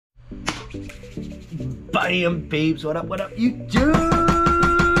Bam, babes. What up, YouTube?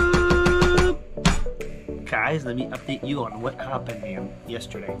 Guys, let me update you on what happened, man,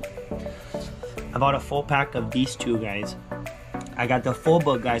 yesterday. I bought a full pack of these two, guys. I got the full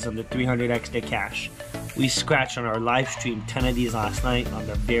book, guys, on the 300x to cash. We scratched on our live stream 10 of these last night. On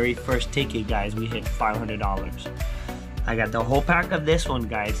the very first ticket, guys, we hit $500. I got the whole pack of this one,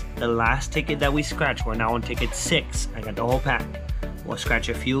 guys. The last ticket that we scratched, we're now on ticket 6. I got the whole pack. We'll scratch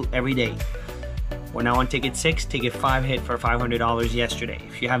a few every day. We're now on ticket 6. Ticket 5 hit for $500 yesterday.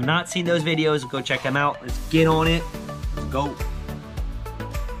 If you have not seen those videos, go check them out. Let's get on it. Let's go.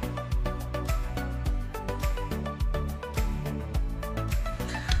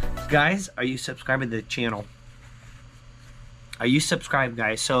 Guys, are you subscribed to the channel? Are you subscribed,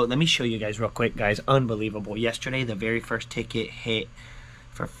 guys? So let me show you guys real quick, guys. Unbelievable. Yesterday, the very first ticket hit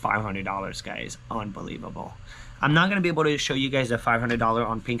for $500, guys. Unbelievable. I'm not going to be able to show you guys the $500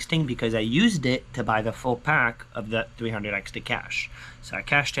 on Pink Sting because I used it to buy the full pack of the 300x to cash. So I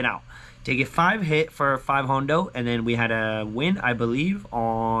cashed it out. Ticket 5 hit for $500, and then we had a win, I believe,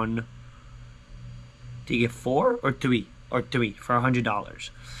 on ticket 4 or 3 for $100.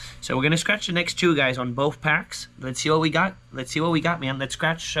 So we're gonna scratch the next two, guys, on both packs. Let's see what we got. Let's see what we got, man. Let's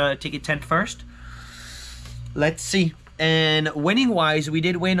scratch ticket 10 first. Let's see. And winning wise, we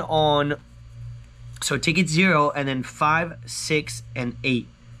did win on ticket 0, and then 5, 6, and 8,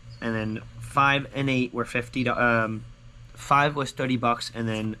 and then 5 and 8 were $50. 5 was $30, and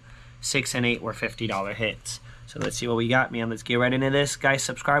then 6 and 8 were $50 hits. So let's see what we got, man. Let's get right into this, guys.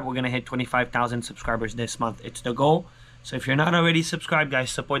 Subscribe. We're gonna hit 25,000 subscribers this month. It's the goal. So if you're not already subscribed, guys,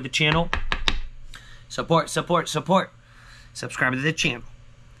 support the channel. Support. Subscribe to the channel.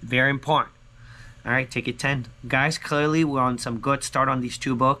 Very important. All right, ticket 10. Guys, clearly we're on some good start on these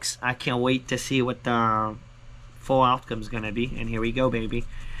two books. I can't wait to see what the full outcome is going to be. And here we go, baby.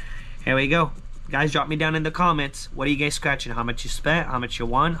 Here we go. Guys, drop me down in the comments. What are you guys scratching? How much you spent? How much you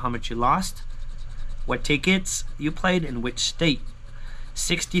won? How much you lost? What tickets you played in which state?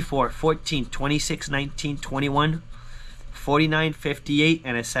 64, 14, 26, 19, 21, 49, 58,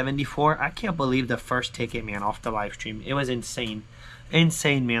 and a 74. I can't believe the first ticket, man, off the live stream. It was insane.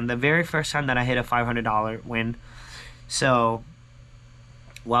 Insane, man. The very first time that I hit a $500 win. So,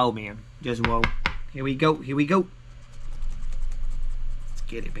 wow, man. Just whoa. Here we go. Here we go. Let's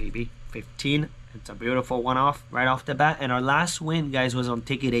get it, baby. 15. It's a beautiful one off right off the bat. And our last win, guys, was on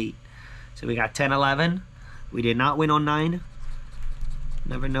ticket 8. So we got 10, 11. We did not win on 9.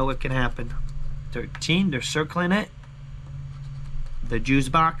 Never know what can happen. 13. They're circling it. The juice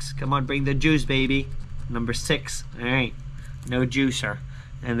box. Come on, bring the juice, baby. Number 6. All right. No juicer.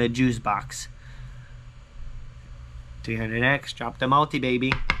 And the juice box. 300x. Drop the multi,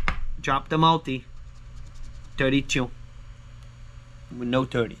 baby. Drop the multi. 32. With no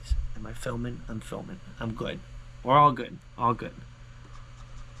 30s. Am I filming? I'm filming. I'm good. We're all good. All good.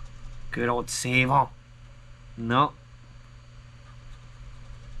 Good old save all. No.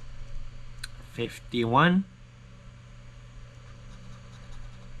 51.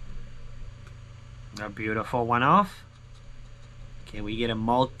 A beautiful one off. Can we get a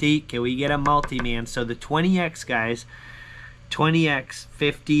multi? Can we get a multi, man? So the 20x, guys, 20x,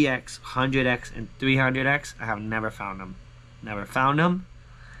 50x, 100x, and 300x, I have never found them. Never found them.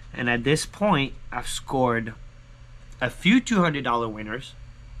 And at this point, I've scored a few $200 winners,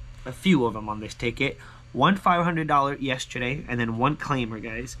 a few of them on this ticket, one $500 yesterday, and then one claimer,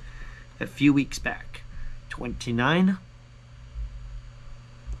 guys, a few weeks back. 29.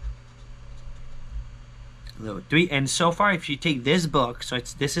 3, and so far, if you take this book, so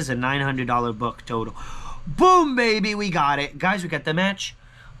this is a $900 book total. Boom, baby, we got it, guys. We got the match.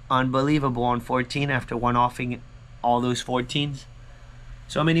 Unbelievable on 14 after one-offing all those 14s.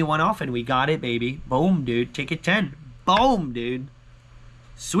 So many one-off, and we got it, baby. Boom, dude. Ticket 10. Boom, dude.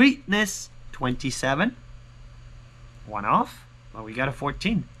 Sweetness. 27. One off. Well, we got a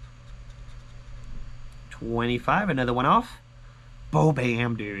 14. 25. Another one off. Bo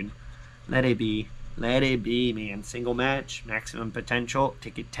bam, dude. Let it be. Let it be, man. Single match, maximum potential.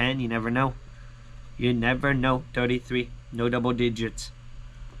 Ticket 10, you never know. You never know. 33, no double digits.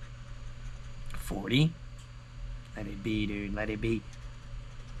 40. Let it be, dude. Let it be.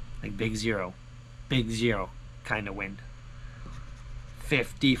 Like big zero. Big zero kind of win.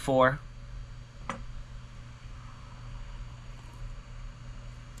 54.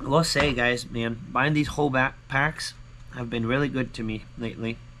 I will say, guys, man, buying these whole packs have been really good to me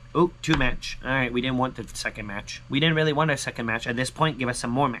lately. Oh, 2 match. Alright, we didn't want the second match. We didn't really want a second match. At this point, give us some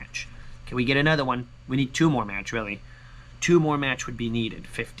more match. Can we get another one? We need 2 more match, really. 2 more match would be needed.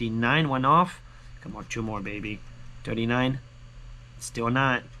 59, one off. Come on, 2 more, baby. 39. Still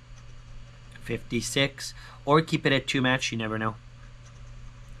not. 56, or keep it at 2 match, you never know.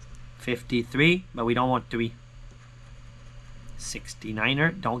 53, but we don't want 3.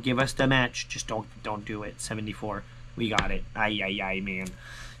 69er, don't give us the match, just don't do it. 74, we got it. Ay, man.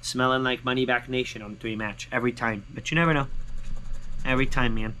 Smelling like Moneyback Nation on 3 match every time, but you never know. Every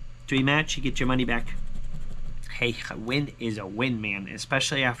time, man. 3 match, you get your money back. Hey, a win is a win, man,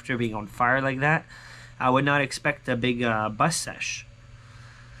 especially after being on fire like that. I would not expect a big bus sesh.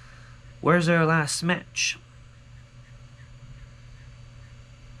 Where's our last match?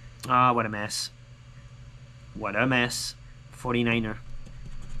 Ah, what a mess. What a mess. 49er.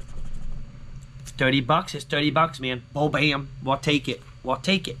 30 bucks is 30 bucks, man. Oh, bam. We'll take it. We'll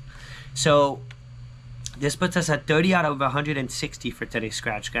take it. So, this puts us at 30 out of 160 for today's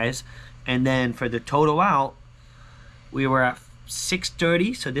scratch, guys. And then for the total out, we were at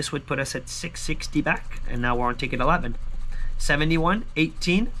 630. So, this would put us at 660 back. And now we're on ticket 11. 71,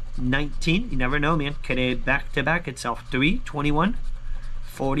 18, 19. You never know, man. Could it back to back itself? 3, 21,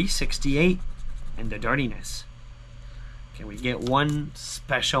 40, 68. And the dirtiness. Can we get one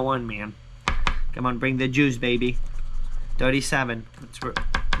special one, man? Come on, bring the juice, baby. 37.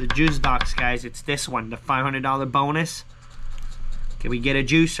 The juice box, guys. It's this one, the $500 bonus. Can we get a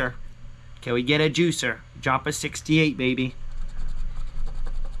juicer? Can we get a juicer? Drop a 68, baby.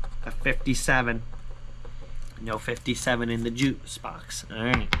 A 57. No 57 in the juice box. All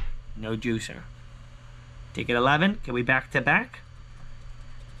right. No juicer. Ticket 11. Can we back to back?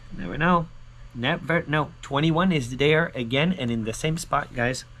 Never know. Never. No. 21 is there again and in the same spot,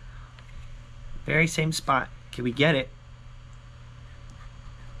 guys. Very same spot. Can we get it?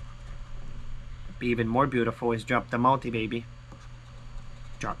 Be even more beautiful is drop the multi, baby.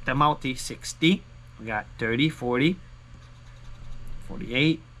 Drop the multi. 60. We got 30, 40,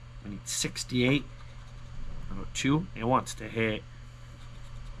 48. We need 68. 2. It wants to hit.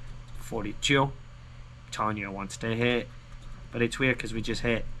 42. Tanya wants to hit. But it's weird because we just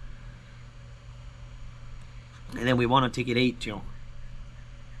hit. And then we want to take it 8 too.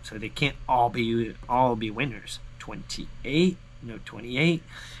 So they can't all be winners. 28. No, 28.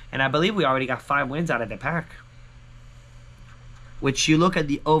 And I believe we already got 5 wins out of the pack. Which you look at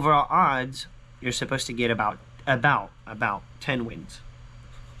the overall odds, you're supposed to get about 10 wins.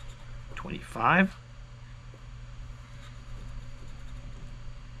 25.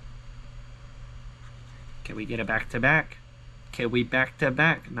 Can we get a back-to-back? Can we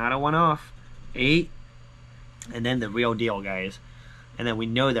back-to-back? Not a one-off. 8. And then the real deal, guys. And then we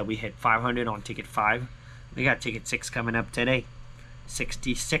know that we hit 500 on ticket 5. We got ticket 6 coming up today.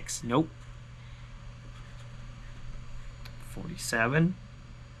 66. Nope. 47.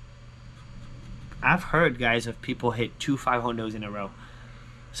 I've heard, guys, of people hit 2 500s in a row.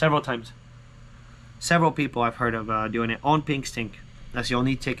 Several times. Several people I've heard of doing it on Pink Stink. That's the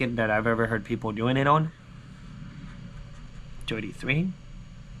only ticket that I've ever heard people doing it on. 33.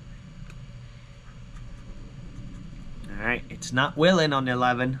 Alright, it's not willing on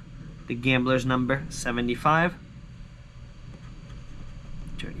 11. The gambler's number, 75.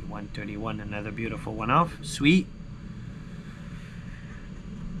 31, 31, another beautiful one off. Sweet.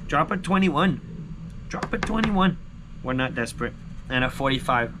 Drop a 21. Drop a 21. We're not desperate. And a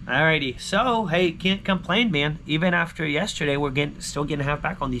 45. Alrighty. So, hey, can't complain, man. Even after yesterday, we're still getting half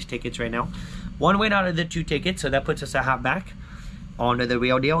back on these tickets right now. 1 win out of the 2 tickets, so that puts us a half back. On to the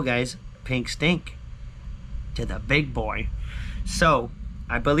real deal, guys. Pink Stink. To the big boy. So,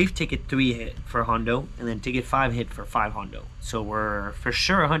 I believe ticket 3 hit for Hondo, and then ticket 5 hit for 5 Hondo. So we're for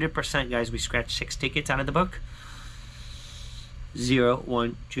sure 100%, guys. We scratched 6 tickets out of the book. 0,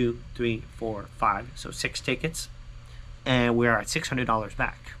 1, 2, 3, 4, 5. So 6 tickets. And we're at $600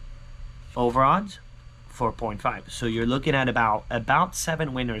 back. Over odds, 4.5. So you're looking at about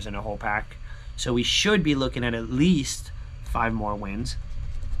 7 winners in a whole pack. So we should be looking at least 5 more wins.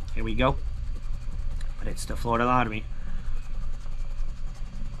 Here we go. But it's the Florida Lottery.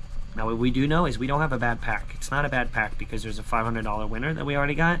 Now what we do know is we don't have a bad pack. It's not a bad pack because there's a $500 winner that we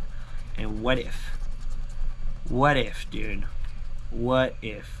already got. And what if? What if, dude? What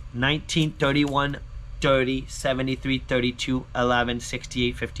if? 19, 31, 30, 73, 32, 11,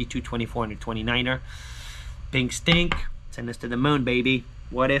 68, 52, 24, and a 29er. Pink Stink. Send us to the moon, baby.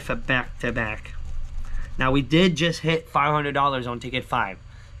 What if a back-to-back? Now we did just hit $500 on ticket 5.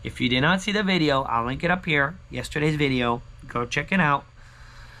 If you did not see the video, I'll link it up here. Yesterday's video. Go check it out.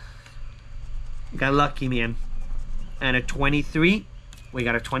 Got lucky, man. And a 23. We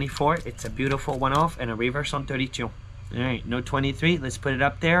got a 24. It's a beautiful one off and a reverse on 32. Alright, no 23. Let's put it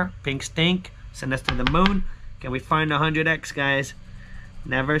up there. Pink Stink. Send us to the moon. Can we find the 100X, guys?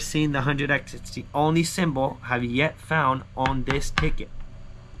 Never seen the 100X. It's the only symbol I've yet found on this ticket.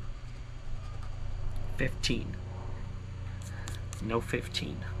 15. No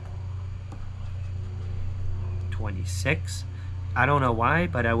 15. 26. I don't know why,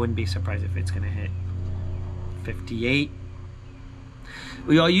 but I wouldn't be surprised if it's gonna hit. 58.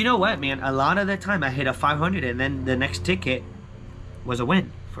 Well, you know what, man? A lot of the time I hit a 500 and then the next ticket was a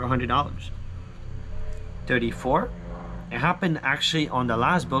win for $100. 34. It happened actually on the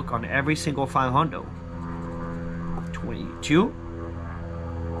last book on every single 500. 22.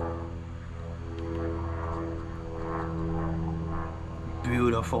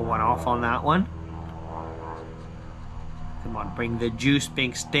 Beautiful one off on that one. Come on, bring the juice,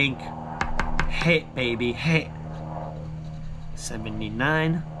 pink stink. Hit, baby, hit.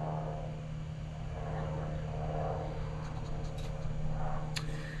 79.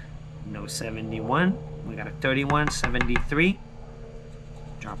 No 71. We got a 31, 73.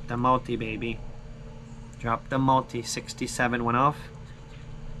 Drop the multi, baby. Drop the multi. 67 went off.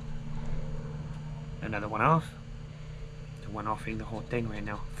 Another one off. The one offing the whole thing right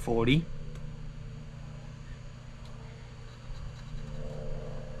now. 40.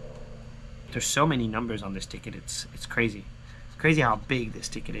 There's so many numbers on this ticket. It's crazy. Crazy how big this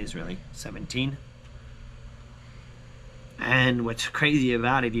ticket is, really. 17. And what's crazy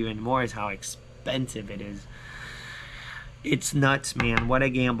about it even more is how expensive it is. It's nuts, man. What a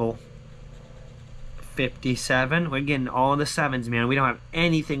gamble. 57. We're getting all the 7s, man. We don't have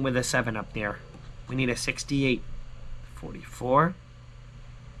anything with a 7 up there. We need a 68. 44.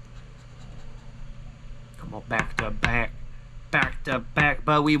 Come on, back to back. Back to back.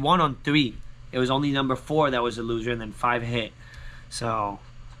 But we won on 3. It was only number 4 that was a loser, and then 5 hit. So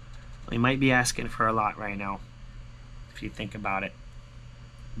we might be asking for a lot right now, if you think about it.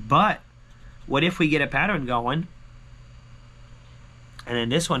 But what if we get a pattern going, and then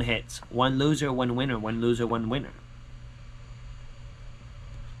this one hits? 1 loser, 1 winner, 1 loser, 1 winner.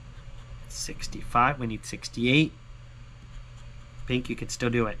 65. We need 68. Pink, you could still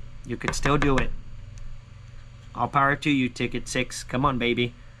do it. You could still do it. All power to you, ticket 6. Come on,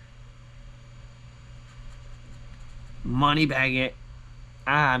 baby. Money bag it.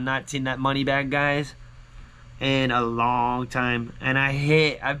 I'm not seeing that money bag, guys, in a long time. And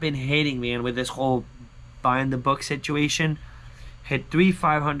I've been hitting, man, with this whole buying the book situation. Hit 3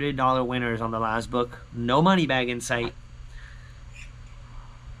 $500 winners on the last book. No money bag in sight.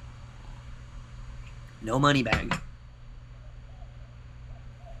 No money bag.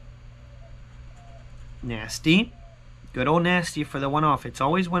 Nasty. Good old nasty for the one off. It's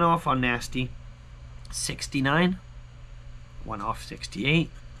always one off on nasty. 69. One off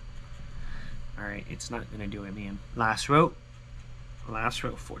 68. Alright, it's not gonna do it, man. Last row. Last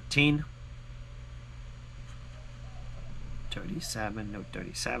row 14. 37. No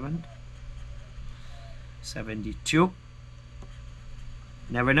 37. 72.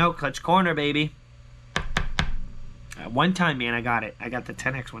 Never know. Clutch corner, baby. One time, man, I got it. I got the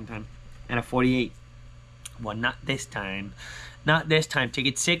 10x one time. And a 48. Well, not this time. Not this time.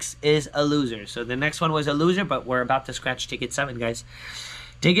 Ticket 6 is a loser. So the next one was a loser, but we're about to scratch ticket 7, guys.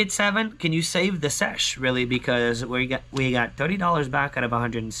 Ticket 7, can you save the sesh, really? Because we got $30 back out of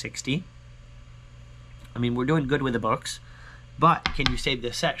 160. I mean, we're doing good with the books. But can you save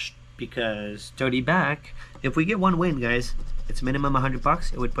the sesh? Because 30 back, if we get 1 win, guys, it's minimum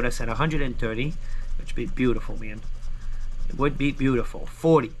 $100. It would put us at 130, which would be beautiful, man. It would be beautiful.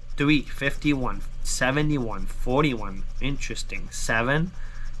 40. 3, 51, 71, 41, interesting, 7,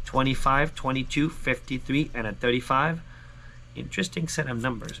 25, 22, 53, and a 35. Interesting set of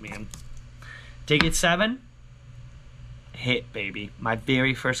numbers, man. Ticket 7, hit, baby. My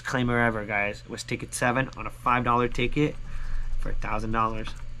very first claimer ever, guys, was ticket 7 on a $5 ticket for $1,000.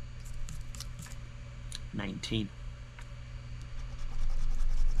 19.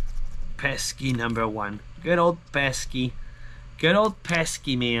 Pesky number 1. Good old pesky. Good old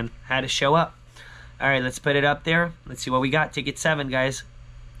pesky, man. Had to show up. All right, let's put it up there. Let's see what we got. Ticket 7, guys.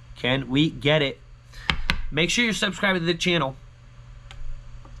 Can we get it? Make sure you're subscribed to the channel.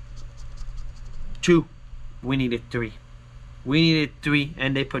 2. We needed 3. We needed 3,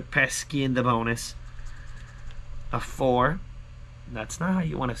 and they put pesky in the bonus. A 4. That's not how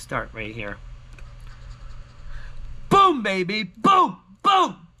you want to start right here. Boom, baby. Boom,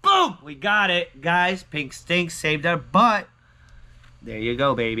 boom, boom. We got it, guys. Pink stinks saved our butt. There you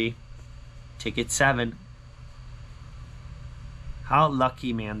go, baby. Ticket 7. How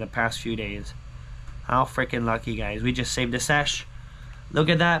lucky, man, the past few days. How freaking lucky, guys. We just saved a sesh. Look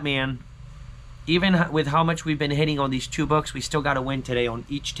at that, man. Even with how much we've been hitting on these 2 books, we still got to win today on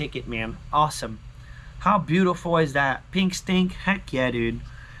each ticket, man. Awesome. How beautiful is that? Pink stink? Heck yeah, dude.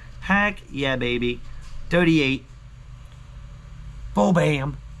 Heck yeah, baby. 38. Boom,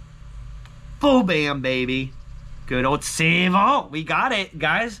 bam. Full bam, baby. Good old save all. We got it,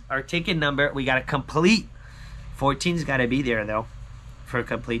 guys. Our ticket number, we got a complete. 14's got to be there, though, for a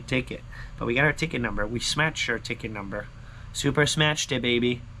complete ticket. But we got our ticket number. We smashed our ticket number. Super smashed it,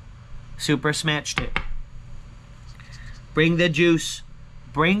 baby. Super smashed it. Bring the juice.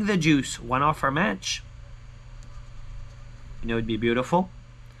 Bring the juice. One off our match. You know, it'd be beautiful.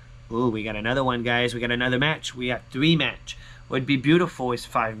 Ooh, we got another one, guys. We got another match. We got 3 match. What'd be beautiful is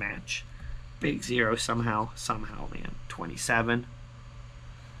 5 match. Big zero somehow, man. 27.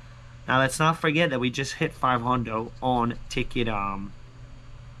 Now let's not forget that we just hit 500 on ticket 5.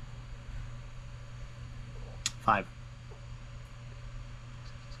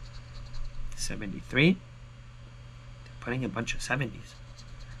 73. They're putting a bunch of 70s.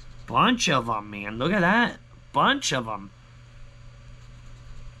 Bunch of them, man. Look at that. Bunch of them.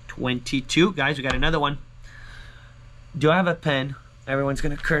 22. Guys, we got another one. Do I have a pen? Everyone's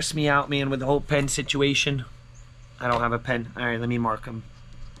going to curse me out, man, with the whole pen situation. I don't have a pen. All right, let me mark them.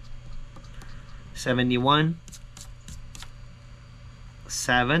 71.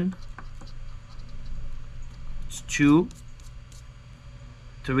 7. 2.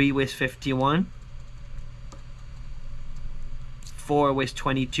 3 was 51. 4 was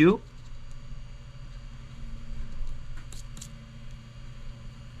 22.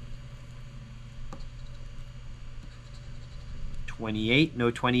 28, no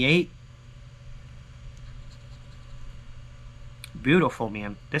 28. Beautiful,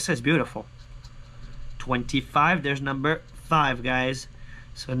 man. This is beautiful. 25, there's number 5, guys.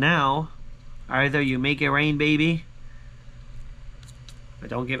 So now, either you make it rain, baby. But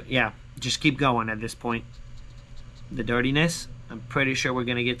don't give it, yeah, just keep going at this point. The dirtiness, I'm pretty sure we're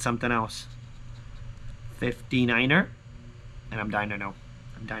going to get something else. 59er. And I'm dying to know.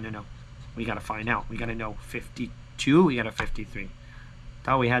 I'm dying to know. We got to find out. We got to know. 52, we got a 53.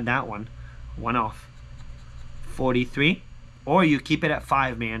 Thought we had that one. One off. 43. Or you keep it at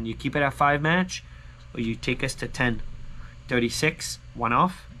 5, man. You keep it at 5 match. Or you take us to 10. 36. One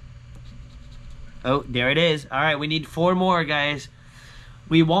off. Oh, there it is. All right, we need 4 more, guys.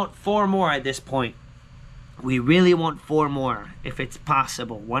 We want 4 more at this point. We really want 4 more, if it's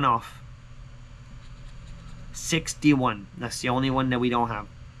possible. One off. 61. That's the only one that we don't have.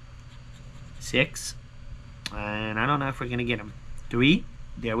 6. And I don't know if we're going to get them. 3.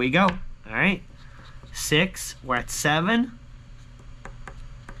 There we go. All right. 6. We're at 7.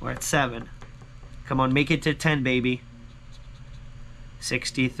 We're at 7. Come on, make it to 10, baby.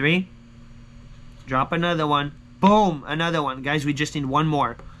 63. Drop another one. Boom, another one. Guys, we just need 1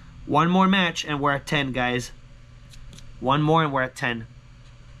 more. 1 more match, and we're at 10, guys. 1 more, and we're at 10.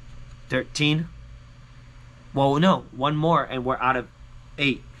 13. Well, no. 1 more, and we're out of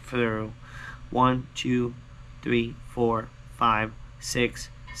 8. For 1, 2, 3, 4, 5, 6,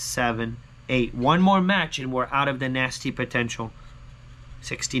 7, 8. 1 more match, and we're out of the nasty potential.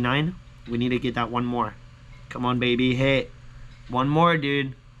 69. We need to get that 1 more. Come on, baby. Hit. 1 more,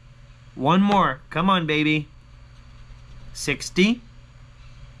 dude. 1 more. Come on, baby. 60.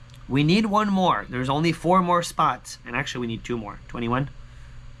 We need 1 more. There's only 4 more spots. And actually, we need 2 more. 21.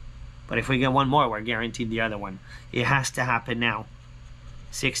 But if we get 1 more, we're guaranteed the other one. It has to happen now.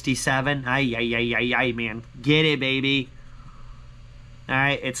 67. Ay, ay, ay, ay, ay, man. Get it, baby.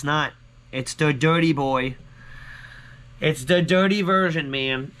 Alright, it's not. It's the dirty boy. It's the dirty version,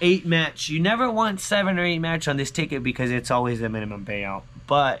 man. 8 match. You never want 7 or 8 match on this ticket because it's always the minimum payout.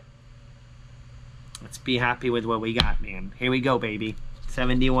 But let's be happy with what we got, man. Here we go, baby.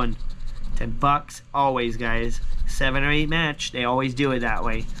 71. 10 bucks. Always, guys. 7 or 8 match. They always do it that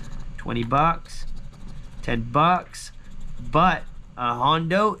way. 20 bucks. 10 bucks. But a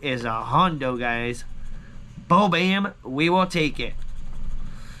hondo is a hondo, guys. Bo bam. We will take it.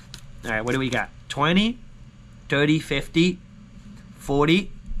 Alright, what do we got? 20. 30, 50,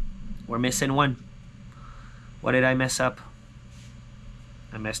 40. We're missing 1. What did I mess up?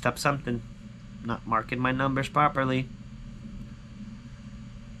 I messed up something. Not marking my numbers properly.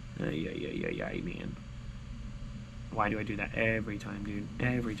 Ay, man. Why do I do that every time, dude?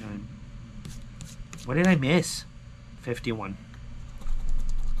 Every time. What did I miss? 51.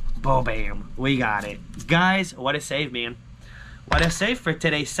 Bo bam. We got it. Guys, what a save, man. What a save for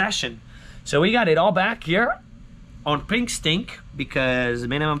today's session. So we got it all back here on Pink Stink because the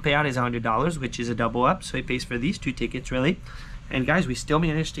minimum payout is $100, which is a double up. So it pays for these 2 tickets, really. And guys, we still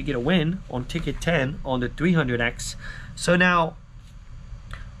managed to get a win on ticket 10 on the 300X. So now,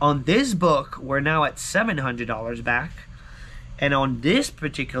 on this book, we're now at $700 back. And on this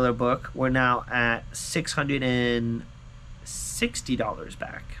particular book, we're now at $660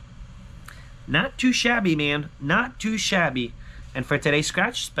 back. Not too shabby, man. Not too shabby. And for today's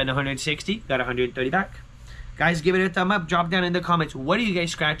scratch, spend 160, got 130 back. Guys, give it a thumb up. Drop down in the comments, what are you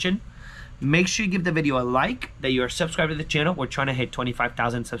guys scratching? Make sure you give the video a like, that you are subscribed to the channel. We're trying to hit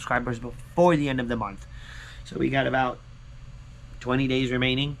 25,000 subscribers before the end of the month. So we got about 20 days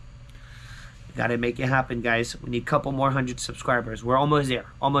remaining. We got to make it happen, guys. We need a couple more 100 subscribers. We're almost there.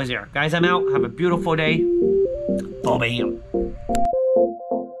 Almost there. Guys, I'm out. Have a beautiful day. Bam.